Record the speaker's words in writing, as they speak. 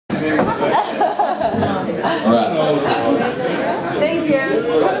All right. Thank you.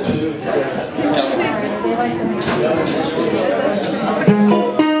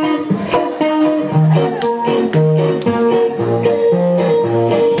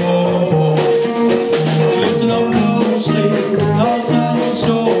 Listen up closely, I'll tell you a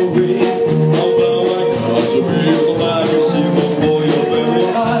story about what got to be the man you see before your very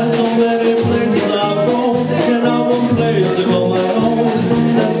eyes. So many places I've gone, and not one place to call my own.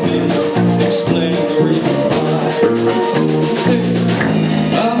 Let me explain the reason why.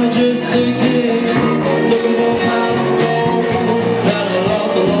 I'm a Gypsy King, looking for power and gold that I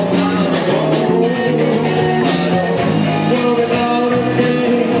lost a long time ago. I don't worry about a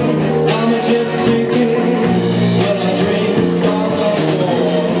thing. I'm a Gypsy King, but I dream of stars of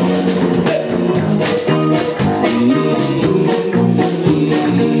gold.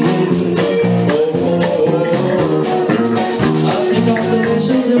 I see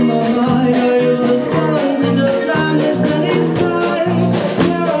constellations in my mind.